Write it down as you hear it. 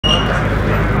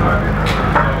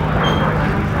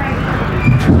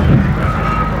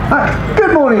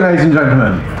Good morning, ladies and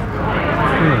gentlemen.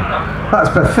 That's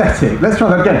pathetic. Let's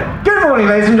try that again. Good morning,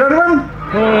 ladies and gentlemen.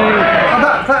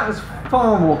 That was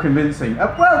far more convincing.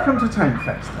 Welcome to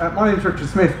Tankfest. My name's Richard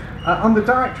Smith. I'm the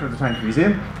director of the Tank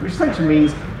Museum, which essentially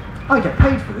means I get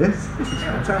paid for this. This is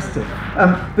fantastic.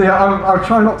 I'll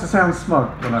try not to sound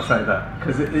smug when I say that,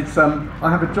 because I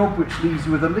have a job which leaves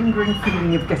you with a lingering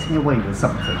feeling of getting away with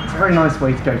something. It's a very nice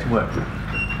way to go to work.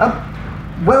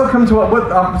 Welcome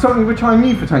to something we're trying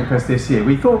new for Tankfest this year.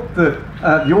 We thought that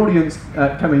the audience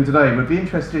coming today would be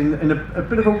interested in a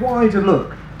bit of a wider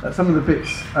look at some of the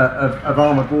bits of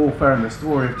armoured warfare and the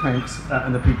story of tanks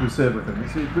and the people who serve with them,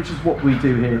 which is what we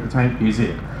do here at the Tank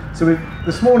Museum. So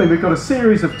this morning we've got a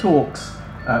series of talks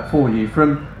for you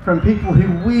from people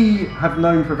who we have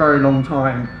known for a very long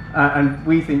time, and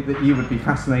we think that you would be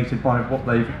fascinated by what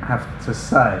they have to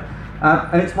say.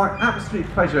 And it's my absolute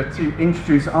pleasure to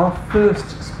introduce our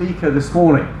first speaker this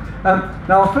morning. Now,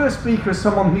 our first speaker is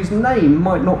someone whose name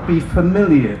might not be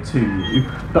familiar to you,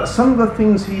 but some of the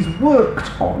things he's worked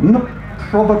on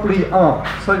probably are.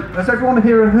 So, has everyone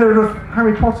here heard of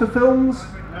Harry Potter films?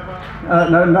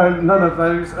 No, none of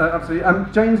those.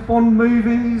 Absolutely. James Bond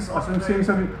movies. I've seen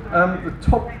some. The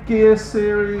Top Gear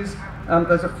series.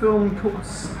 There's a film called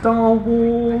Star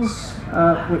Wars,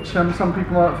 which some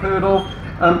people might have heard of.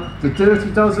 The Dirty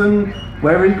Dozen,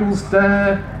 Where Eagles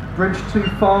Dare, Bridge Too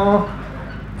Far,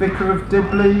 Vicar of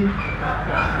Dibley.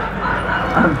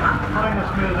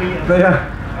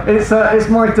 It's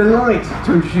my delight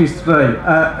to introduce today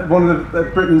one of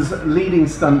Britain's leading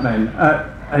stuntmen,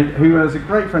 who is a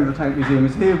great friend of the Tank Museum,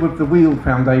 is here with the Wheeled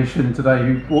Foundation today,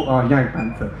 who bought our Jag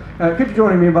Panther. Could you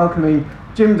join me in welcoming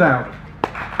Jim Dowdall?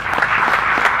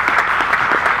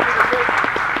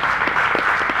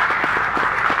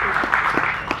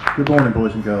 Good morning,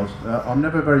 boys and girls. I'm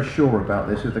never very sure about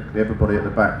this, if everybody at the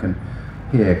back can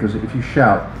hear, because if you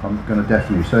shout, I'm going to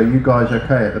deafen you. So you guys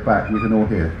okay at the back? You can all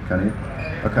hear, can you?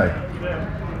 Okay.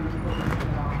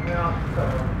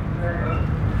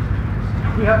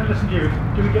 If we have to listen to you,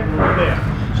 do we get free beer?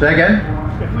 Say again?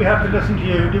 If we have to listen to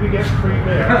you, do we get free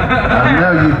beer?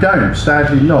 No, you don't,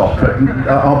 sadly not, but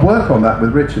I'll work on that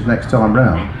with Richard next time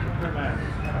round.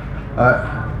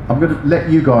 I'm going to let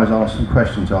you guys ask some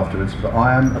questions afterwards, but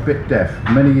I am a bit deaf.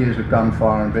 Many years of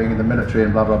gunfire and being in the military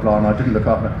and blah blah blah, and I didn't look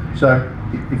up. So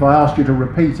if I ask you to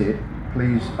repeat it,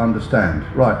 please understand.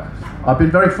 Right, I've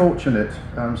been very fortunate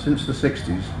since the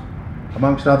 60s,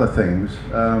 amongst other things,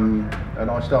 and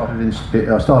I started in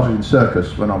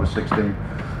circus when I was 16,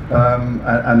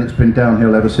 and it's been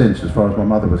downhill ever since, as far as my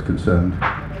mother was concerned.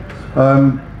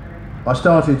 I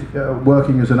started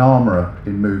working as an armourer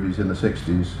in movies in the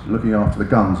 60s, looking after the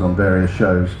guns on various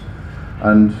shows,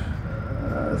 and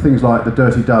things like The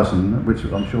Dirty Dozen, which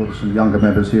I'm sure there's some younger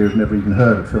members here who've never even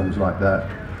heard of films like that,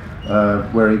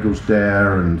 Where Eagles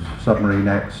Dare and Submarine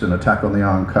X and Attack on the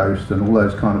Iron Coast and all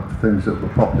those kind of things that were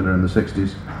popular in the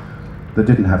 60s that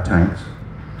didn't have tanks.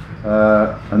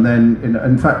 And then,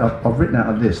 in fact, I've written out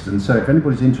a list, and so if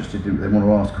anybody's interested, they want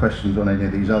to ask questions on any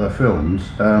of these other films,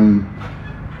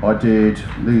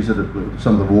 these are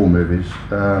some of the war movies.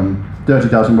 Dirty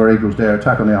Dozen, Where Eagles Dare,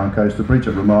 Attack on the Iron Coast, The Bridge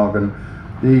at Remagen,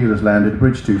 The Eagle Has Landed,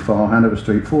 Bridge Too Far, Hanover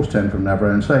Street, Force 10 from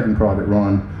Navarone, Saving Private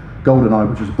Ryan, GoldenEye,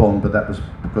 which was a bomb, but that was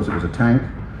because it was a tank,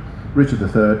 Richard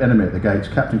III, Enemy at the Gates,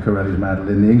 Captain Corelli's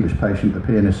Madeline, The English Patient, The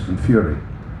Pianist, and Fury.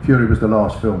 Fury was the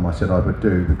last film I said I would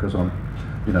do because I'm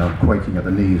quaking at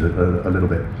the knees a little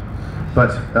bit.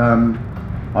 But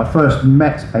I first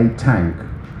met a tank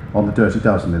on the Dirty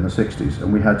Dozen in the 60s,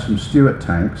 and we had some Stuart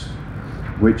tanks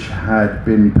which had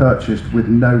been purchased with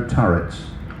no turrets,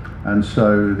 and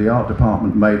so the art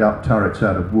department made up turrets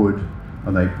out of wood,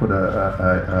 and they put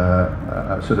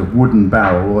a sort of wooden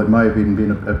barrel, or it may have even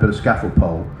been a bit of scaffold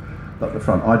pole up the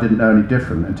front. I didn't know any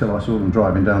different until I saw them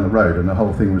driving down the road, and the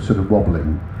whole thing was sort of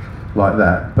wobbling like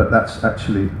that, but that's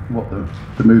actually what the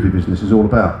movie business is all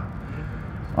about.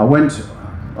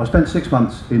 I spent 6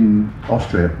 months in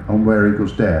Austria on Where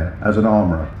Eagles Dare as an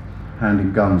armourer,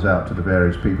 handing guns out to the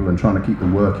various people and trying to keep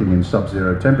them working in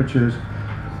sub-zero temperatures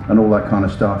and all that kind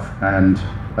of stuff, and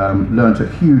learnt a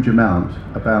huge amount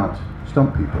about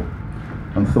stunt people,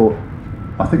 and thought,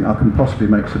 I think I can possibly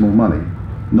make some more money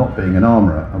not being an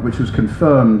armourer, which was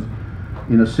confirmed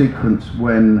in a sequence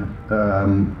when,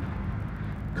 can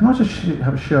I just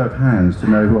have a show of hands to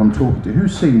know who I'm talking to?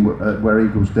 Who's seen Where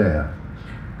Eagles Dare?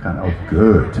 Oh,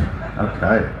 good.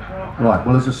 Okay. Right.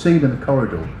 Well, there's a scene in the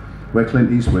corridor where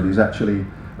Clint Eastwood is actually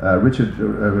Richard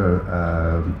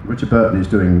Burton is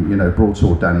doing,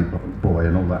 Broadsword Danny Boy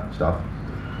and all that stuff,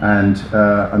 and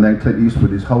then Clint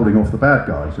Eastwood is holding off the bad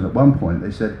guys. And at one point they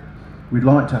said, we'd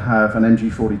like to have an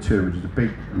MG42, which is a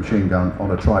big machine gun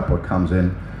on a tripod, comes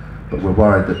in, but we're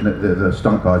worried that the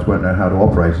stunt guys won't know how to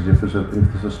operate it if there's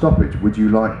a stoppage. Would you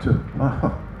like to?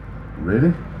 Oh,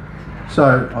 really?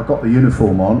 So I got the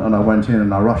uniform on and I went in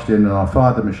and I rushed in and I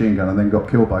fired the machine gun and then got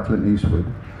killed by Clint Eastwood.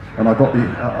 And I got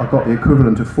the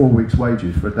equivalent of 4 weeks'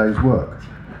 wages for a day's work.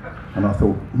 And I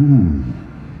thought,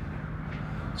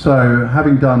 So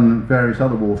having done various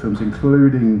other war films,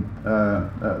 including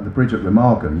The Bridge at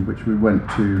Remagen, which we went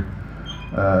to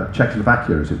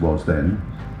Czechoslovakia as it was then,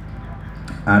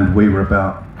 and we were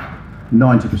about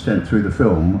 90% through the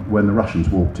film when the Russians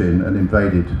walked in and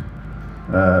invaded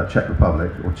Czech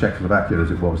Republic, or Czechoslovakia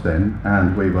as it was then,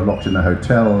 and we were locked in a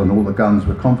hotel and all the guns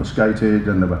were confiscated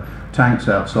and there were tanks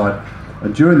outside.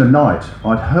 And during the night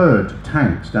I'd heard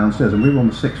tanks downstairs, and we were on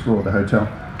the 6th floor of the hotel,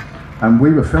 and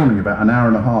we were filming about an hour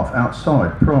and a half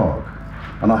outside Prague,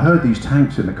 and I heard these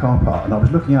tanks in the car park, and I was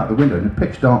looking out the window in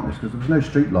pitch darkness because there was no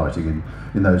street lighting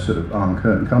in those sort of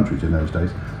iron-curtain countries in those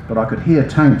days, but I could hear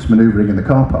tanks manoeuvring in the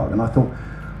car park, and I thought,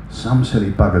 some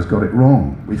silly buggers got it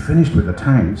wrong. We finished with the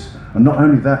tanks, and not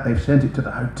only that, they've sent it to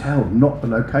the hotel, not the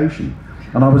location.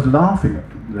 And I was laughing,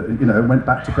 went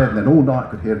back to bed, and then all night I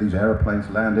could hear these aeroplanes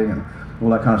landing and all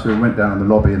that kind of stuff. We went down in the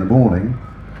lobby in the morning,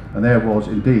 and there was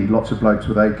indeed lots of blokes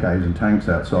with AKs and tanks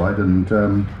outside, and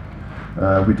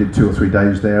we did 2 or 3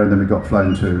 days there, and then we got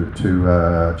flown to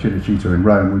Cinecittà in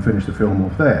Rome. We finished the film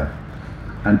off there.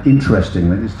 And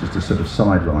interestingly, this is just a sort of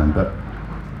sideline, but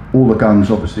all the guns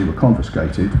obviously were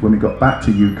confiscated. When we got back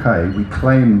to UK, we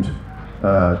claimed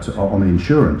on the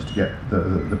insurance to get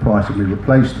the price, and we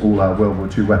replaced all our World War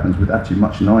II weapons with actually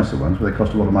much nicer ones, but they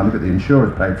cost a lot of money, but the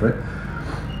insurers paid for it.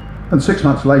 And 6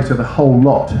 months later, the whole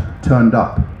lot turned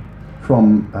up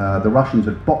from, the Russians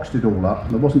had boxed it all up,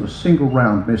 and there wasn't a single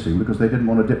round missing because they didn't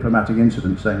want a diplomatic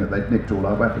incident saying that they'd nicked all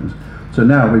our weapons. So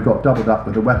now we've got doubled up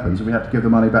with the weapons, and we had to give the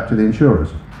money back to the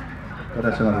insurers. But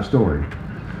that's another story.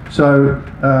 So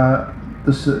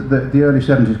the early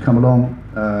 70s come along.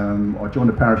 I joined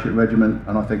a parachute regiment,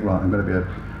 and I think, right, I'm going to be a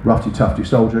roughy-tufty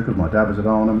soldier because my dad was at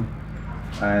Arnhem.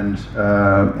 And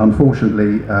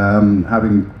unfortunately,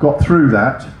 having got through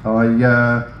that,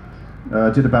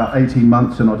 I did about 18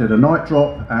 months, and I did a night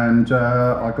drop, and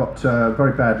I got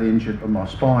very badly injured on my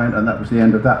spine, and that was the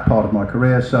end of that part of my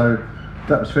career. So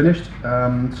that was finished.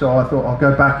 So I thought I'll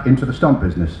go back into the stunt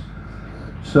business.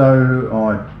 So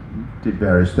I did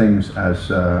various things as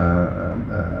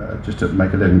just to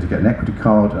make a living, to get an equity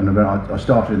card, and then I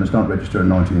started in the stunt register in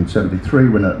 1973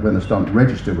 when the stunt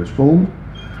register was formed,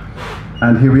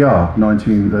 and here we are,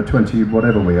 20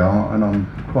 whatever we are, and I'm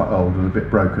quite old and a bit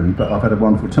broken, but I've had a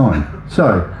wonderful time.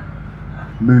 So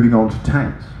moving on to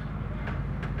tanks.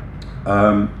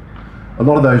 A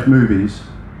lot of those movies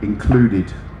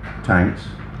included tanks,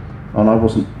 and I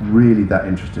wasn't really that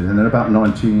interested. And then about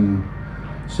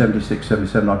 1976,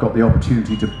 77, I got the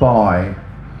opportunity to buy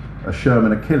a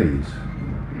Sherman Achilles,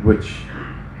 which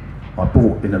I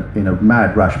bought in a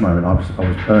mad rash moment. I was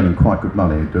earning quite good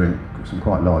money doing some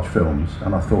quite large films,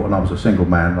 and I thought, and I was a single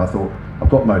man, and I thought, I've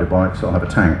got motorbikes, so I'll have a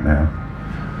tank now.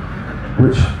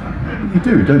 Which you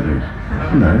do, don't you?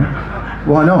 You know,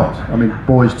 why not? I mean,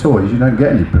 boys' toys, you don't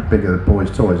get any bigger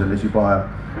boys' toys unless you buy an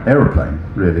aeroplane,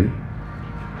 really.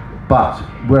 But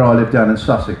where I lived down in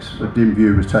Sussex, a dim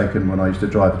view was taken when I used to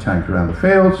drive the tank around the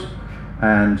fields,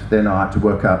 and then I had to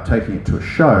work out taking it to a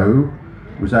show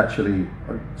was actually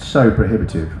so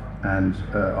prohibitive, and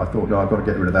I thought, no, I've got to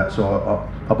get rid of that, so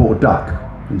I bought a duck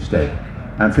instead,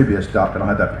 amphibious duck, and I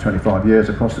had that for 25 years,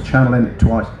 across the channel in it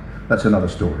twice. That's another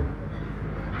story.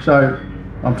 So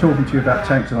I'm talking to you about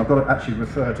tanks, and I've got to actually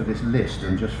refer to this list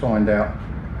and just find out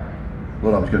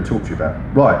what I was going to talk to you about.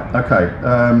 Right, okay.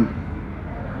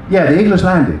 Yeah, The Eagle Has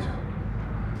Landed.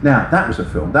 Now, that was a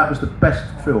film. That was the best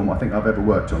film I think I've ever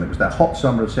worked on. It was that hot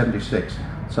summer of '76.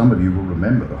 Some of you will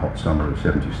remember the hot summer of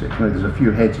 '76. No, there's a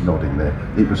few heads nodding there.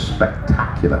 It was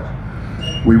spectacular.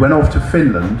 We went off to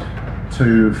Finland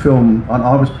to film, and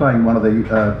I was playing one of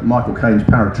the Michael Caine's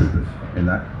paratroopers in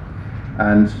that.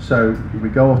 And so we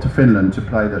go off to Finland to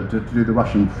play to do the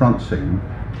Russian front scene,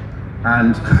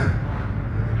 and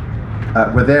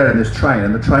we're there in this train,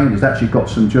 and the train has actually got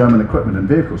some German equipment and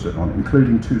vehicles on it,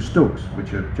 including 2 Stugs,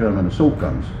 which are German assault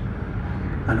guns.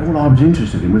 And all I was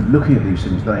interested in was looking at these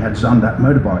things. They had Zundak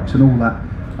motorbikes and all that.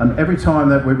 And every time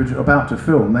that we were about to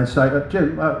film, they'd say,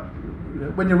 Jim,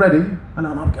 when you're ready, and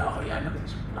I'd go, oh yeah, look at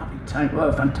this lovely tank,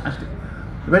 oh, fantastic.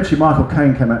 Eventually Michael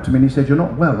Caine came out to me and he said, you're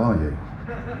not well, are you?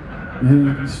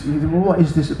 He said, well, what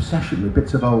is this obsession with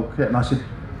bits of old kit? And I said,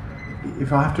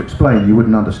 if I have to explain, you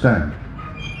wouldn't understand.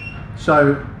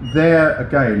 So there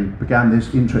again began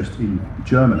this interest in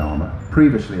German armour.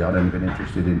 Previously I'd only been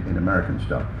interested in American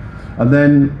stuff. And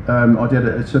then I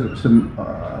did some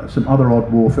other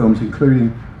odd war films, including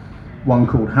one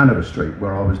called Hanover Street,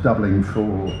 where I was doubling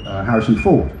for Harrison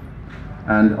Ford.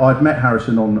 And I'd met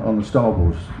Harrison on the Star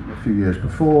Wars a few years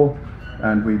before,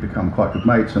 and we'd become quite good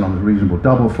mates, and I was a reasonable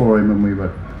double for him, and we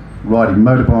were riding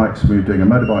motorbikes. We were doing a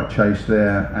motorbike chase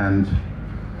there, and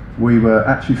we were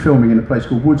actually filming in a place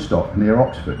called Woodstock near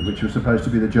Oxford, which was supposed to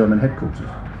be the German headquarters.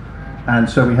 And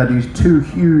so we had these two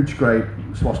huge great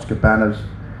swastika banners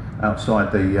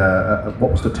outside the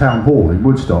what was the town hall in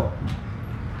Woodstock,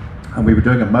 and we were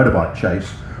doing a motorbike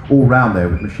chase all round there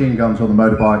with machine guns on the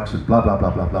motorbikes and blah blah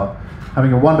blah blah blah,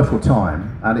 having a wonderful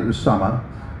time. And it was summer,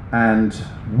 and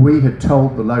we had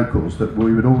told the locals that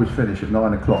we would always finish at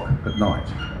 9 o'clock at night,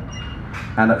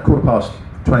 and at 20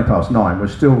 past 9 we're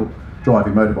still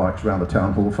driving motorbikes around the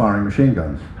town hall firing machine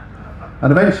guns.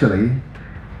 And eventually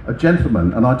a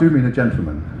gentleman, and I do mean a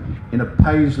gentleman, in a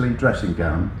paisley dressing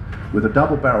gown with a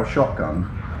double-barrel shotgun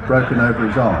broken over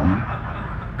his arm,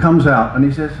 comes out and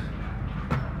he says,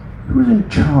 "Who's in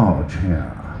charge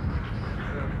here?"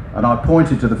 And I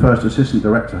pointed to the first assistant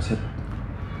director. I said,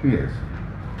 "He is."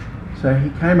 So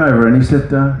he came over and he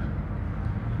said,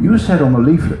 "You said on the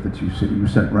leaflet that you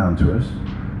sent round to us,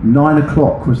 9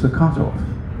 o'clock was the cut-off.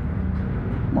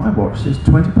 My watch says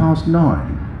 20 past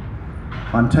 9.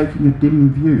 I'm taking a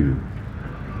dim view."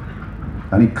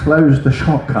 And he closed the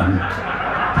shotgun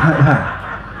like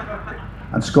that.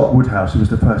 And Scott Woodhouse, who was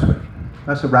the first one.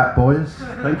 That's a wrap, boys.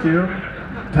 Thank you.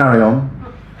 Carry on.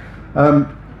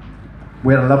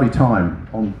 We had a lovely time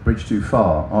on Bridge Too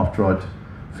Far after I'd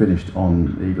finished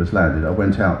on Eagles Landed. I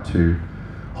went out to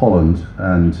Holland,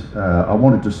 and I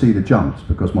wanted to see the jumps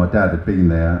because my dad had been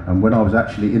there, and when I was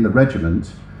actually in the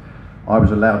regiment I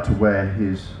was allowed to wear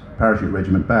his parachute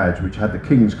regiment badge, which had the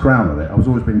King's crown on it. I was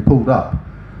always being pulled up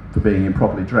for being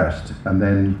improperly dressed, and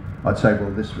then I'd say,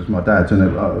 well, this was my dad's, and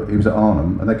he was at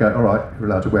Arnhem, and they'd go, all right, you're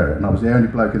allowed to wear it. And I was the only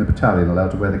bloke in the battalion allowed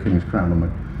to wear the King's crown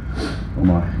on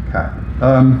my cap.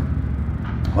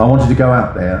 I wanted to go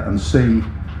out there and see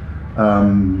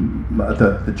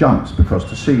the jumps, because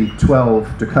to see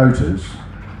 12 Dakotas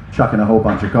chucking a whole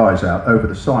bunch of guys out over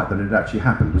the site that had actually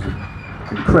happened was an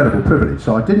incredible privilege.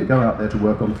 So I didn't go out there to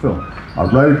work on the film. I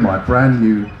rode my brand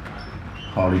new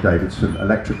Harley Davidson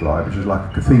electric glide, which was like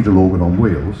a cathedral organ on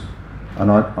wheels, and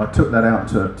I took that out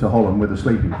to Holland with a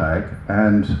sleeping bag,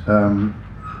 and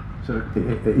sort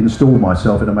of installed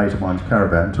myself in a mate of mine's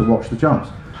caravan to watch the jumps.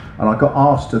 And I got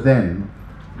asked to then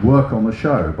work on the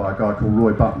show by a guy called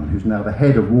Roy Button, who's now the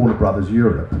head of Warner Brothers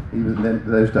Europe. He was,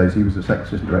 in those days he was the second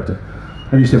assistant director.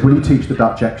 And he said, will you teach the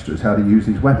Dutch extras how to use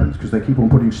these weapons? Because they keep on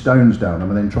putting stones down them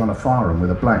and then trying to fire them with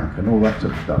a blank and all that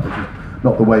sort of stuff, which is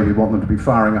not the way we want them to be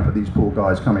firing up at these poor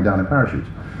guys coming down in parachutes.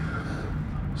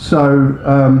 So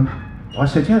I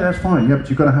said, yeah, that's fine, yeah, but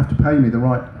you're going to have to pay me the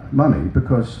right money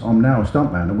because I'm now a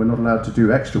stuntman and we're not allowed to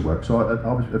do extra work. So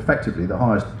I was effectively the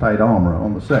highest paid armourer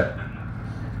on the set.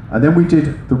 And then we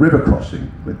did the river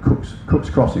crossing with Cook's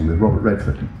Crossing with Robert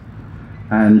Redford.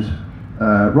 And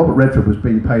Robert Redford was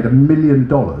being paid $1 million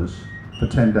for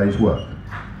 10 days work.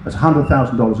 That's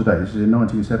 $100,000 a day. This is in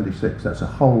 1976. That's a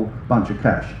whole bunch of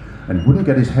cash. And he wouldn't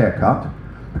get his hair cut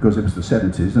because it was the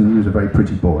 70s and he was a very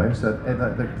pretty boy. So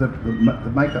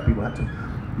the makeup people had to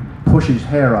push his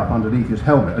hair up underneath his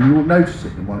helmet. And you will notice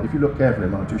it, if you look carefully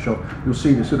in one or two shots, you'll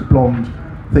see this sort of blonde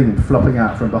thing flopping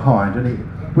out from behind. And he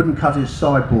wouldn't cut his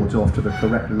sideboards off to the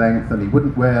correct length, and he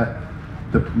wouldn't wear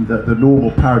the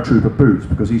normal paratrooper boots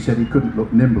because he said he couldn't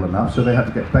look nimble enough, so they had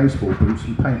to get baseball boots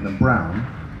and paint them brown.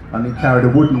 And he carried a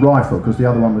wooden rifle because the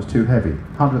other one was too heavy.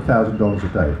 $100,000 a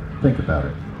day. Think about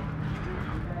it.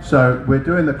 So we're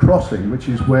doing the crossing, which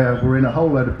is where we're in a whole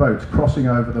load of boats crossing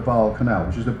over the Vaal Canal,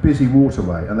 which is a busy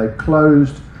waterway, and they've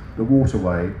closed the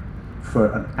waterway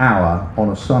for an hour on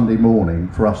a Sunday morning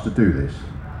for us to do this.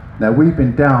 Now we've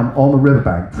been down on the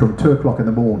riverbank from 2 o'clock in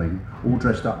the morning, all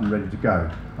dressed up and ready to go,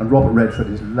 and Robert Redford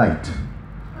is late.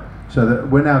 So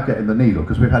that we're now getting the needle,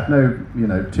 because we've had no,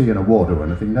 tea in a wad or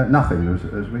anything, nothing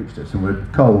has reached us, and we're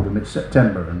cold, and it's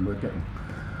September, and we're getting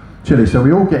chilly. So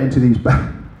we all get into these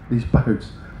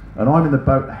boats, and I'm in the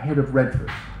boat ahead of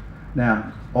Redford.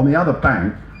 Now, on the other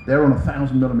bank, they're on a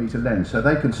 1,000mm lens, so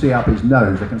they can see up his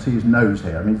nose, they can see his nose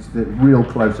here. I mean, it's the real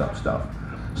close-up stuff.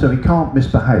 So he can't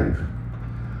misbehave.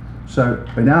 So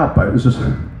in our boat, there's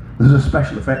a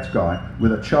special effects guy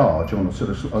with a charge on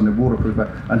the waterproof boat,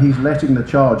 and he's letting the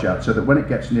charge out so that when it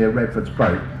gets near Redford's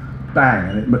boat, bang,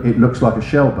 and it looks like a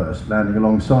shell burst landing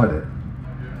alongside it.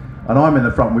 And I'm in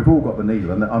the front, we've all got the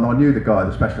needle, and I knew the guy,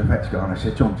 the special effects guy, and I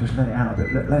said, John, just let it out a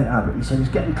bit, let it out a bit. He said, he's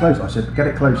getting closer. I said, get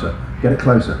it closer, get it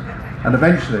closer. And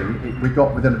eventually, we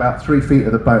got within about 3 feet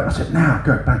of the boat. I said, now,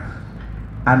 go, bang.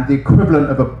 And the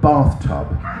equivalent of a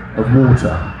bathtub of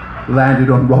water landed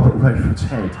on Robert Redford's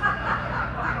head.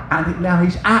 And now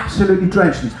he's absolutely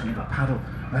drenched. He's doing the paddle,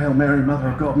 Hail Mary, Mother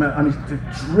of God, and he's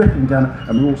just dripping down,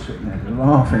 and we're all sitting there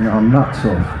laughing our nuts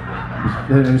off.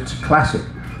 It was classic.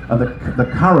 And the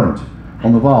current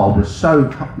on the Vaal was so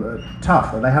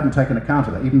tough that they hadn't taken account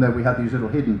of that, even though we had these little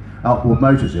hidden outboard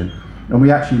motors in. And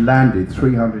we actually landed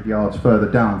 300 yards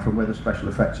further down from where the special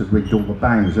effects had rigged all the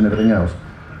bangs and everything else.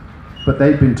 But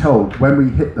they'd been told, when we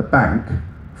hit the bank,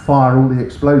 fire all the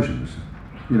explosions.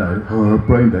 You know,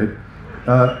 brain dead.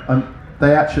 And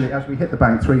they actually, as we hit the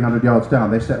bank 300 yards down,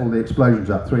 they set all the explosions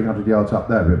up 300 yards up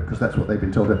there, because that's what they'd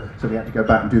been told. So we had to go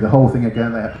back and do the whole thing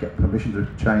again. They had to get permission to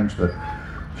change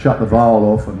shut the Vaal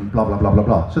off and blah, blah, blah, blah,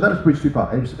 blah. So that was Bridge 2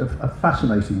 Part. It was a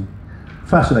fascinating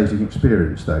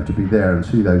experience, though, to be there and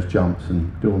see those jumps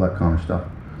and do all that kind of stuff.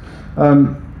 I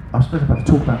was supposed to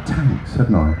talk about tanks,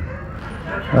 hadn't I?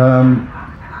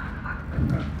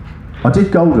 I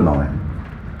did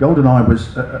GoldenEye. GoldenEye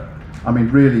was, I mean,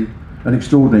 really an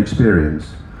extraordinary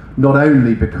experience, not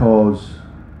only because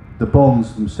the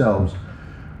Bonds themselves,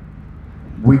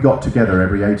 we got together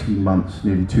every 18 months,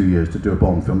 nearly 2 years, to do a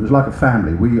Bond film. It was like a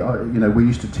family. We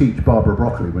used to teach Barbara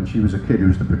Broccoli when she was a kid, who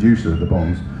was the producer of the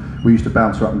Bonds. We used to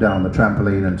bounce her up and down on the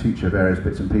trampoline and teach her various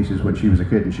bits and pieces when she was a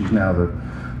kid, and she's now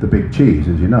the big cheese,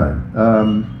 as you know.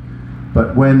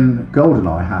 But when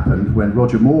GoldenEye happened, when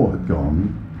Roger Moore had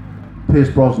gone,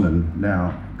 Pierce Brosnan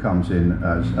now comes in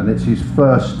and it's his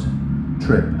first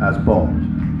trip as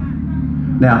Bond.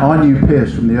 Now, I knew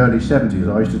Pierce from the early 70s.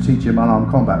 I used to teach him unarmed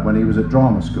combat when he was at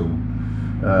drama school.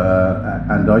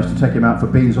 And I used to take him out for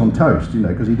beans on toast, you know,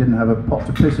 because he didn't have a pot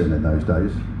to piss in those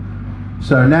days.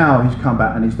 So now he's come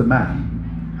back and he's the man.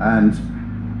 And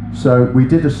so we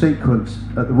did a sequence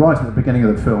right at the beginning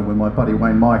of the film when my buddy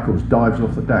Wayne Michaels dives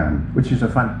off the dam, which is a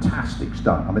fantastic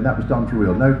stunt. I mean, that was done for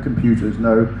real. No computers,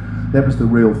 that was the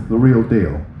real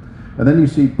deal. And then you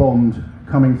see Bond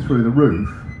coming through the roof,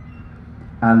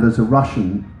 and there's a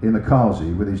Russian in the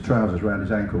Kazi with his trousers around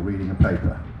his ankle reading a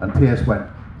paper. And Pierce went,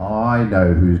 I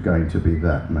know who's going to be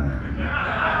that man.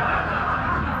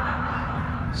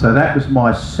 So that was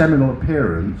my seminal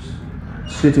appearance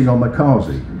sitting on the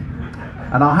Kazi.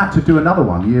 And I had to do another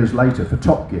one years later for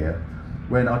Top Gear,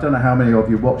 when, I don't know how many of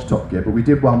you watched Top Gear, but we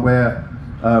did one where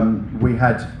we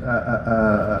had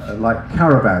like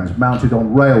caravans mounted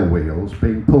on rail wheels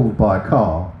being pulled by a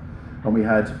car, and we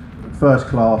had first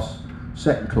class,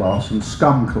 second class and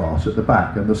scum class at the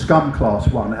back, and the scum class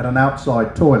one had an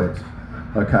outside toilet,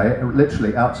 okay,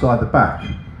 literally outside the back.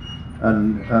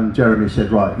 And Jeremy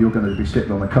said, right, you're going to be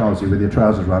sitting on the Kazi with your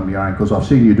trousers around your ankles. I've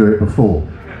seen you do it before.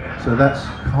 So that's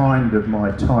kind of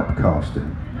my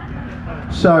typecasting.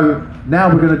 So now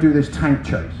we're going to do this tank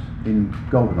chase in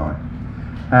GoldenEye.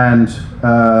 And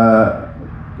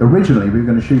originally we were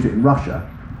going to shoot it in Russia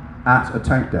at a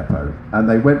tank depot, and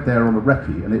they went there on a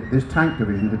recce, and this tank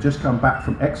division had just come back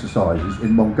from exercises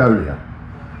in Mongolia.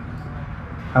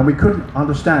 And we couldn't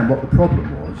understand what the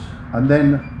problem was, and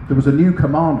then there was a new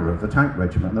commander of the tank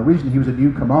regiment, and the reason he was a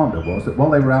new commander was that while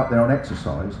they were out there on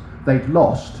exercise, they'd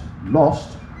lost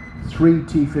 3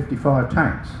 T-55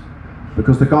 tanks,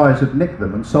 because the guys had nicked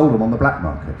them and sold them on the black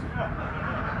market.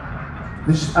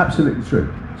 This is absolutely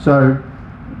true. So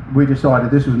we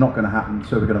decided this was not going to happen,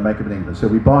 so we're going to make them in England. So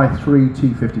we buy 3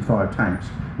 T-55 tanks,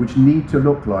 which need to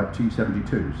look like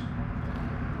T-72s.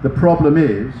 The problem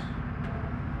is,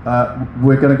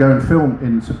 we're going to go and film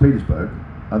in St. Petersburg,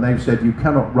 and they've said you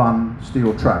cannot run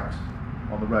steel tracks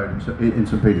on the road in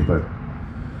St. Petersburg.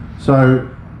 So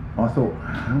I thought,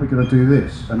 how are we going to do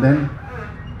this? And then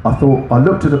I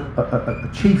looked at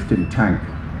a Chieftain tank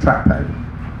trackpad,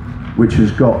 which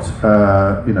has got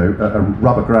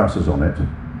rubber grousers on it.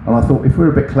 And I thought, if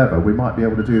we're a bit clever, we might be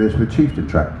able to do this with Chieftain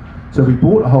track. So we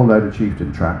bought a whole load of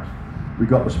Chieftain track. We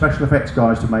got the special effects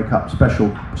guys to make up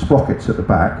special sprockets at the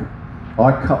back.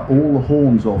 I cut all the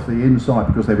horns off the inside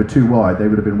because they were too wide. They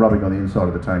would have been rubbing on the inside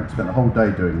of the tank. Spent a whole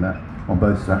day doing that on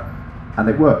both sides, and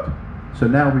it worked. So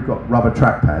now we've got rubber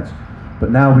track pads, but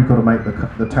now we've got to make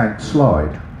the tank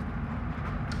slide.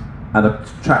 And the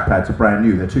track pads are brand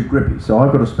new, they're too grippy. So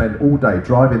I've got to spend all day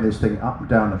driving this thing up and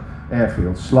down the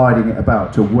airfield, sliding it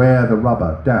about to wear the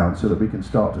rubber down so that we can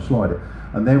start to slide it.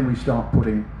 And then we start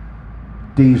putting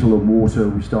diesel and water,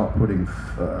 we start putting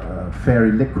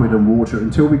fairy liquid and water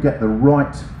until we get the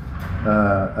right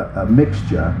a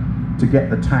mixture to get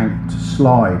the tank to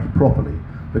slide properly.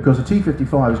 Because the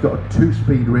T-55 has got a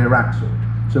 2-speed rear axle.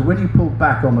 So when you pull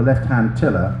back on the left-hand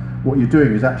tiller, what you're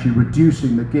doing is actually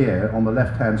reducing the gear on the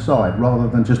left-hand side rather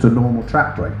than just a normal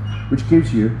track brake, which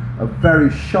gives you a very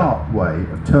sharp way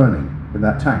of turning in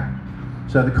that tank.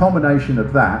 So the combination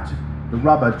of that, the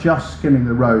rubber just skimming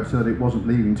the road so that it wasn't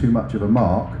leaving too much of a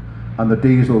mark, and the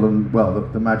diesel and, well,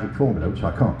 the magic formula, which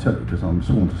I can't tell you because I'm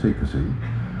sworn to secrecy.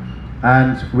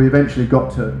 And we eventually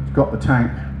got the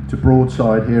tank to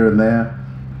broadside here and there,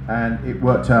 and it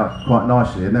worked out quite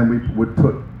nicely. And then we would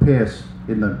put Pierce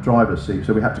in the driver's seat,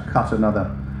 so we had to cut another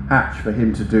hatch for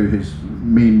him to do his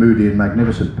mean, moody and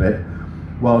magnificent bit,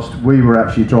 whilst we were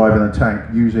actually driving the tank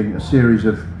using a series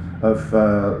of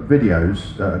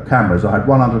videos, cameras. I had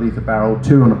one underneath the barrel,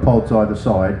 two on the pods either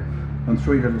side, and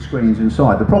three little screens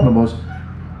inside. The problem was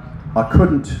I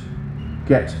couldn't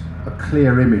get a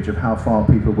clear image of how far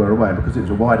people were away, because it was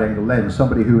a wide angle lens.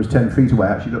 Somebody who was 10 feet away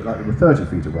actually looked like they were 30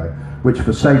 feet away, which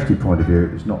for safety point of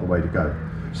view is not the way to go.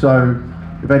 So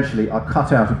eventually I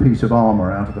cut out a piece of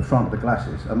armour out of the front of the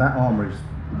glasses, and that armour is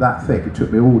that thick. It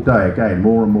took me all day, again,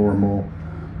 more and more and more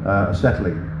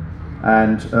acetylene.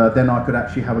 And then I could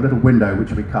actually have a little window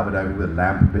which we covered over with a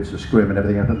lamp and bits of scrim and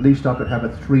everything else. At least I could have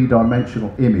a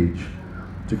three-dimensional image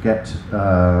to get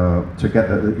to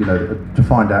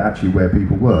find out actually where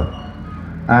people were.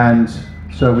 And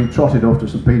so we trotted off to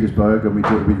St. Petersburg, and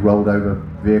we rolled over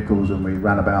vehicles and we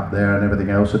ran about there and everything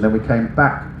else. And then we came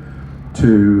back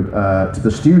to the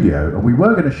studio, and we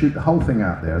were going to shoot the whole thing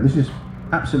out there. This is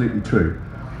absolutely true.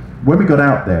 When we got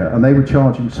out there, and they were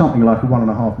charging something like a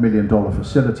 $1.5 million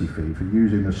facility fee for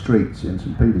using the streets in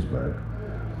St. Petersburg,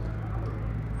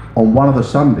 on one of the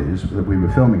Sundays that we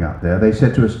were filming out there, they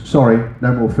said to us, sorry,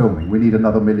 no more filming, we need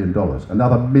another $1 million,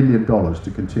 another $1 million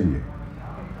to continue.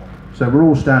 So we're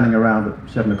all standing around at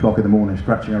 7 o'clock in the morning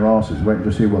scratching our asses, waiting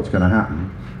to see what's going to happen.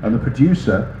 And the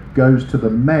producer goes to the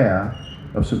mayor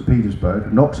of St.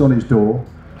 Petersburg, knocks on his door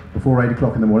before 8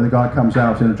 o'clock in the morning. The guy comes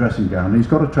out in a dressing gown, and he's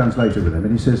got a translator with him,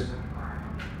 and he says,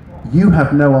 you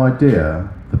have no idea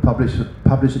the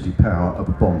publicity power of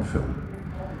a Bond film.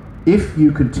 If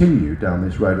you continue down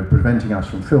this road of preventing us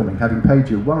from filming, having paid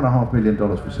you $1.5 million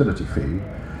facility fee,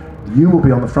 you will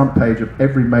be on the front page of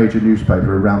every major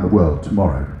newspaper around the world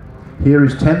tomorrow. Here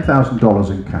is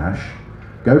 $10,000 in cash.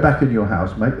 Go back in your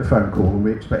house, make the phone call, and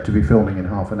we expect to be filming in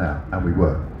half an hour. And we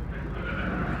were.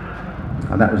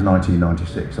 And that was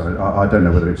 1996. I don't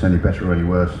know whether it's any better or any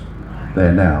worse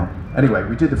there now. Anyway,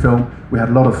 we did the film. We had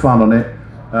a lot of fun on it.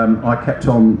 I kept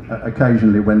on,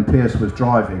 occasionally when Pierce was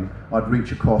driving, I'd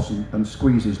reach across and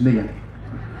squeeze his knee and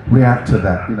react to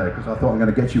that, you know, because I thought, I'm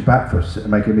going to get you back for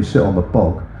making me sit on the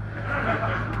bog.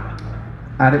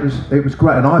 And it was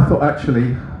great, and I thought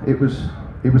actually it was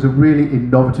a really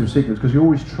innovative sequence, because you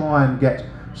always try and get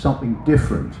something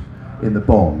different in the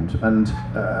Bond, and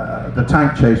the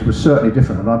tank chase was certainly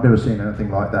different, and I've never seen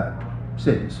anything like that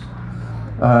since.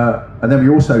 And then we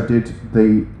also did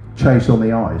the chase on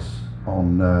the ice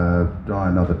on Die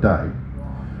Another Day,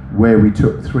 where we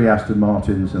took 3 Aston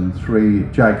Martins and 3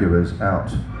 Jaguars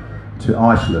out to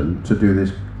Iceland to do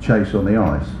this chase on the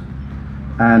ice.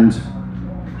 And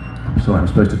sorry, I'm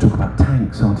supposed to talk about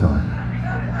tanks, aren't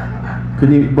I?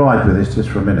 Can you ride with this just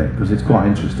for a minute, because it's quite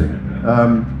interesting.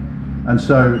 And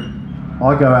so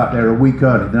I go out there a week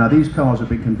early. Now these cars have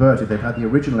been converted. They've had the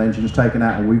original engines taken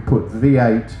out, and we put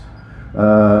V8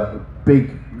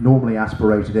 big, normally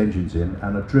aspirated engines in,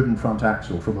 and a driven front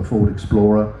axle from a Ford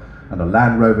Explorer and a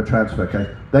Land Rover transfer case.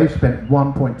 They've spent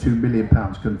 £1.2 million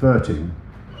converting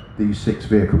these 6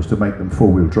 vehicles to make them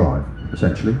 4-wheel drive,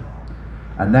 essentially.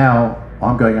 And now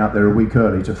I'm going out there a week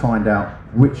early to find out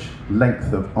which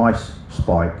length of ice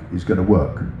spike is going to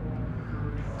work.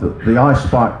 The ice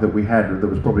spike that we had, that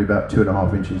was probably about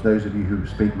 2.5 inches, those of you who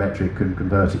speak metric can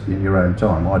convert it in your own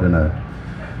time, I don't know.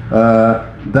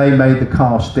 They made the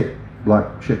car stick like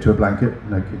shit to a blanket.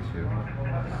 No kids here.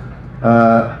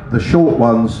 The short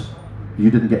ones, you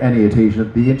didn't get any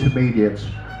adhesion. The intermediates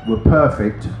were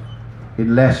perfect,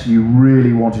 unless you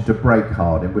really wanted to brake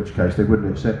hard, in which case they wouldn't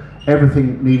have said.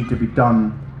 Everything needed to be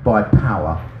done by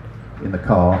power in the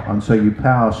car, and so you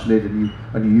power slid and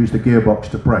you used the gearbox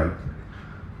to brake.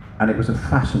 And it was a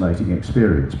fascinating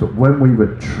experience. But when we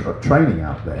were training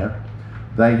out there,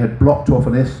 they had blocked off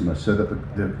an isthmus so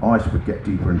that the ice would get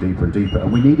deeper and deeper and deeper,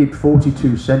 and we needed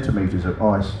 42 centimetres of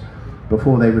ice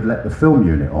before they would let the film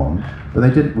unit on. But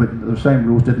they didn't. The same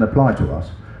rules didn't apply to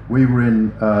us. We were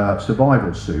in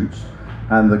survival suits,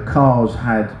 and the cars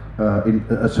had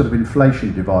a sort of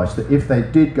inflation device that if they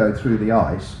did go through the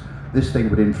ice, this thing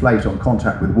would inflate on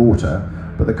contact with water,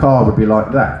 but the car would be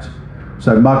like that.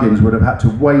 So Muggins would have had to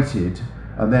waited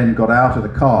and then got out of the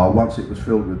car once it was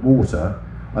filled with water,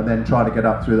 and then try to get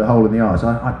up through the hole in the ice.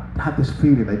 I had this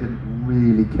feeling they didn't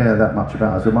really care that much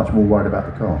about us. They're much more worried about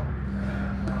the car.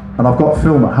 And I've got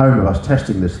film at home of us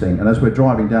testing this thing, and as we're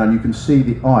driving down, you can see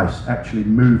the ice actually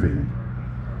moving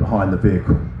behind the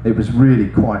vehicle. It was really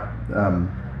quite,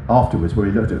 afterwards, where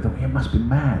we looked at it, I thought, it must be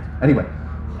mad. Anyway,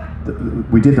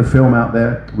 we did the film out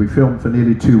there. We filmed for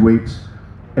nearly 2 weeks.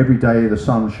 Every day the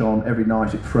sun shone, every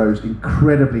night it froze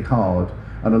incredibly hard.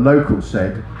 And a local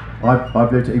said,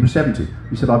 I've lived, he was 70,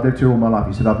 he said, I've lived here all my life.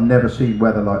 He said, I've never seen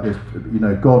weather like this. You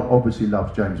know, God obviously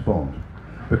loves James Bond.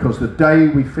 Because the day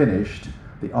we finished,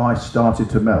 the ice started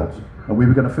to melt. And we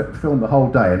were going to film the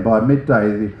whole day, and by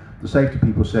midday, the safety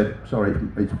people said, sorry,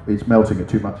 it's melting at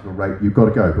too much of a rate, you've got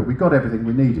to go. But we got everything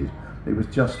we needed. It was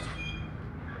just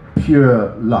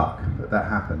pure luck that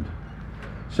happened.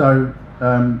 So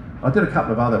I did a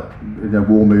couple of other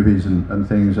war movies and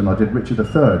things, and I did Richard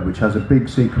III, which has a big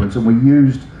sequence, and we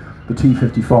used the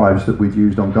T-55s that we'd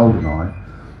used on GoldenEye.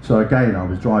 So again, I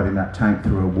was driving that tank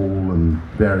through a wall and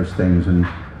various things, and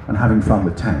having fun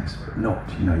with tanks, but not,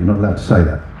 you're not allowed to say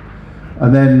that.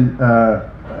 And then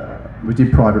we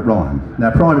did Private Ryan.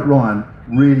 Now, Private Ryan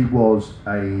really was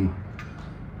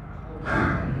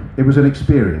it was an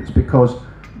experience, because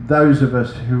those of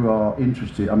us who are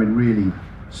interested, I mean, really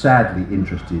sadly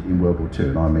interested in World War II,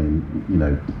 and I mean,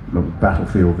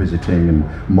 battlefield visiting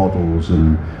and models,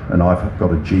 and I've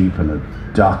got a Jeep and a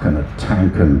Duck and a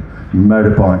tank and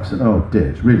motorbikes, and oh dear,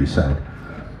 it's really sad.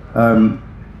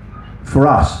 For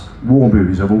us, war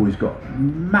movies have always got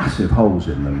massive holes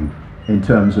in them in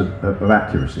terms of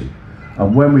accuracy.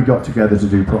 And when we got together to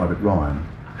do Private Ryan,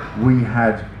 we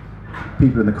had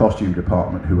people in the costume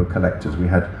department who were collectors. We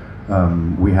had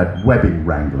webbing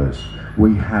wranglers.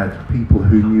 We had people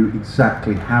who knew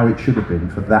exactly how it should have been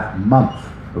for that month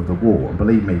of the war. And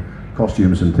believe me,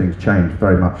 costumes and things changed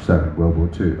very much so in World War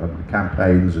II. The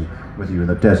campaigns, and whether you're in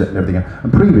the desert and everything.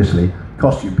 And previously,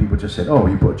 costume people just said, oh,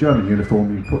 you put a German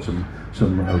uniform, you put some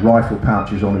rifle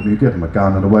pouches on them, you give them a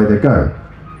gun, and away they go.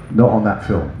 Not on that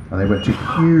film. And they went to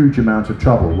huge amount of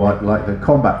trouble, like the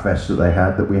combat vests that they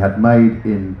had, that we had made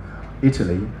in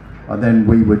Italy, and then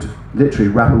we would literally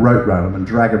wrap a rope around them and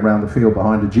drag them around the field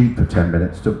behind a Jeep for 10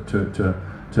 minutes to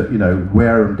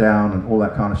wear them down and all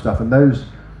that kind of stuff. And those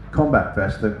combat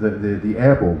vests, the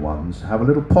airborne ones, have a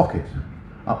little pocket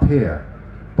up here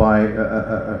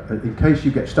in case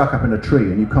you get stuck up in a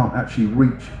tree and you can't actually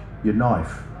reach your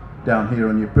knife down here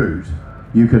on your boot.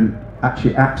 You can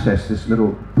actually access this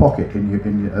little pocket in your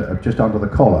just under the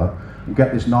collar and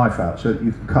get this knife out so that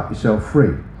you can cut yourself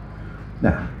free.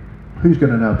 Now, who's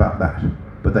going to know about that?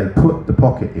 But they put the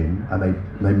pocket in, and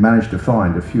they managed to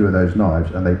find a few of those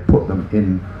knives, and they put them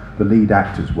in the lead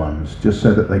actors' ones just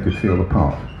so that they could feel the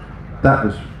part. That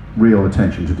was real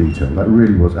attention to detail. That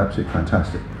really was absolutely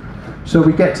fantastic. So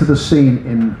we get to the scene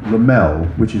in Rommel,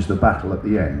 which is the battle at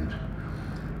the end,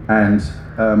 and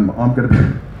I'm going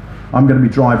to be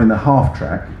driving the half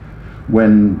track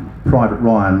when Private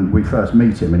Ryan, we first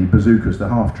meet him, and he bazookas the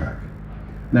half track.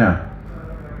 Now,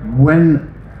 when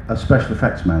a special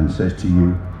effects man says to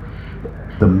you,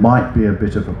 there might be a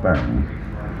bit of a bang,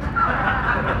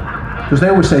 because they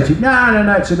always say to you,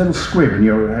 no, it's a little squib and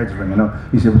your head's ringing up.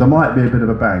 He said, well, there might be a bit of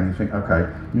a bang. You think,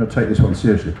 okay, you'll take this one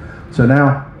seriously. So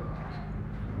now,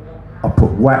 I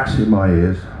put wax in my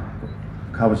ears,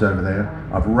 covers over there,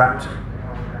 I've wrapped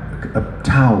a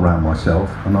towel around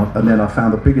myself, and then I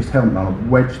found the biggest helmet, and I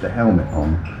wedged the helmet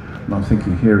on, and I'm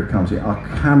thinking, here it comes. I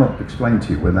cannot explain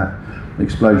to you when that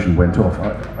explosion went off.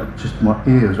 My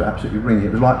ears were absolutely ringing.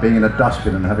 It was like being in a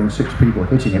dustbin and having 6 people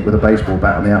hitting it with a baseball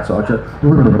bat on the outside.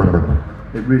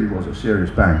 It really was a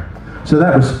serious bang. So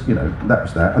that was,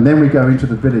 that. And then we go into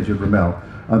the village of Rommel,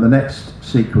 and the next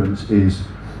sequence is,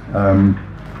 let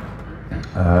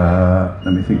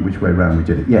me think which way around we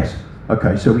did it. Yes.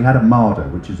 Okay, so we had a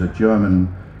Marder, which is a German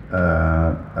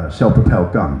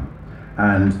self-propelled gun,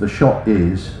 and the shot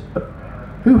is,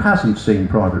 who hasn't seen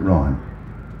Private Ryan?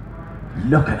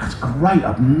 Look at that's great.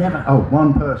 I've never. Oh,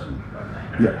 one person.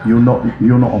 Yeah, you're not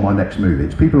on my next movie.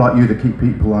 It's people like you that keep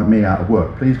people like me out of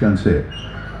work. Please go and see it.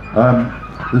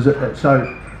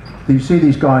 So you see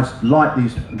these guys light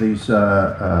these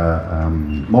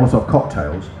Molotov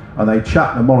cocktails, and they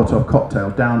chuck the Molotov cocktail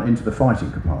down into the fighting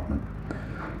compartment.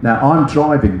 Now I'm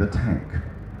driving the tank,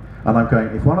 and I'm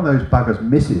going, if one of those buggers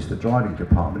misses the driving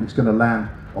compartment, it's going to land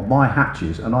on my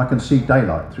hatches, and I can see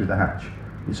daylight through the hatch.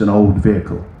 It's an old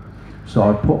vehicle. So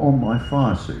I put on my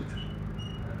fire suit,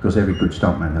 because every good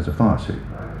stuntman has a fire suit.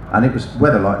 And it was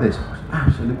weather like this, it was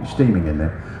absolutely steaming in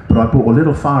there. But I brought a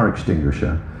little fire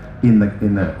extinguisher in the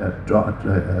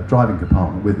driving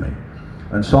compartment with me.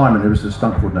 And Simon, who was the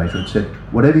stunt coordinator, had said,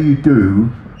 whatever you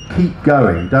do, keep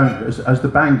going. Don't, as the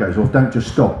band goes off, don't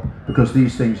just stop, because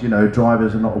these things, you know,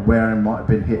 drivers are not aware and might have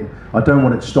been hit. I don't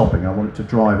want it stopping. I want it to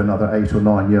drive another 8 or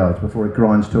 9 yards before it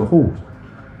grinds to a halt.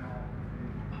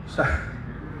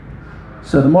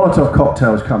 So the Molotov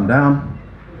cocktails come down,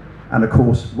 and of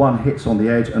course one hits on the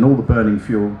edge, and all the burning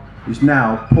fuel is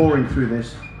now pouring through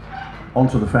this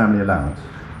onto the family allowance.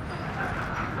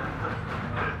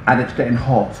 And it's getting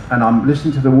hot, and I'm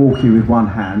listening to the walkie with one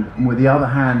hand, and with the other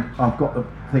hand I've got the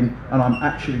thing, and I'm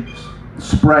actually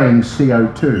spraying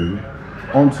CO2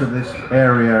 onto this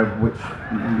area which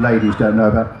ladies don't know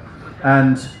about,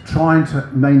 and trying to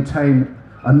maintain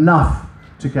enough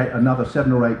to get another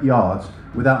 7 or 8 yards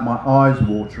without my eyes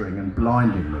watering and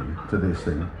blinding me to this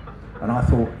thing. And I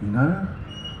thought, you know,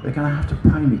 they're going to have to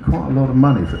pay me quite a lot of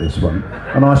money for this one.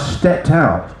 And I stepped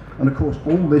out, and of course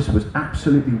all this was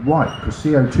absolutely white because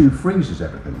CO2 freezes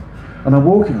everything. And I'm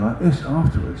walking like this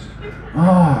afterwards.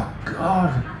 Oh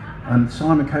God. And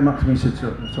Simon came up to me and said,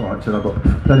 it's all right, he said, I've got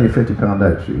plenty of £50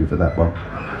 notes for you for that one.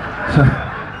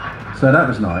 So that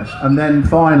was nice. And then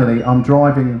finally I'm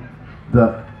driving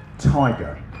the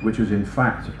Tiger, which was in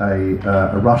fact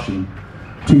a Russian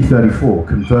T-34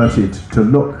 converted to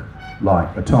look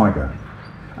like a Tiger.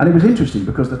 And it was interesting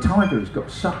because the Tiger has got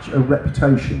such a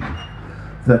reputation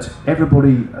that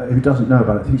everybody who doesn't know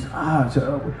about it thinks,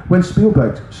 when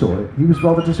Spielberg saw it, he was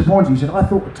rather disappointed. He said, I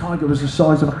thought the Tiger was the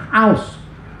size of a house.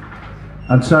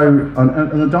 And so,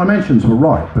 and the dimensions were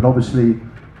right, but obviously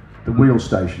the wheel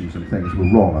stations and things were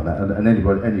wrong on that. And any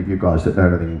of you guys that know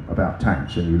anything about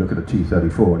tanks, and you look at a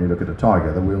T-34 and you look at a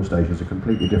Tiger, the wheel stations are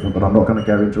completely different, but I'm not going to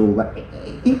go into all that,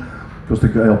 because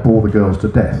they'll bore the girls to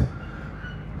death.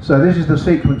 So this is the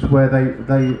sequence where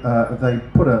they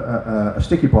put a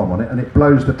sticky bomb on it and it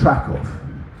blows the track off.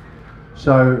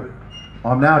 So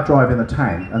I'm now driving the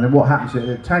tank, and then what happens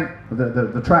is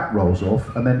the track rolls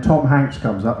off, and then Tom Hanks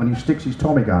comes up and he sticks his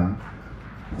Tommy gun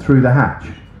through the hatch,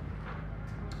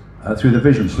 through the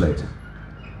vision slit.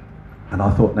 And I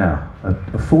thought, now,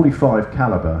 a 45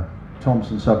 caliber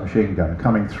Thompson submachine gun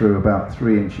coming through about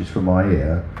 3 inches from my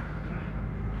ear,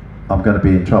 I'm going to be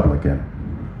in trouble again.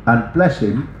 And bless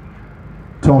him,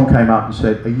 Tom came up and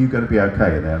said, are you going to be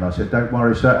okay in there? And I said, don't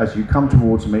worry sir, as you come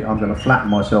towards me I'm going to flatten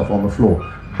myself on the floor.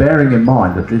 Bearing in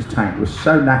mind that this tank was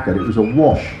so knackered, it was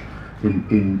awash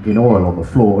in oil on the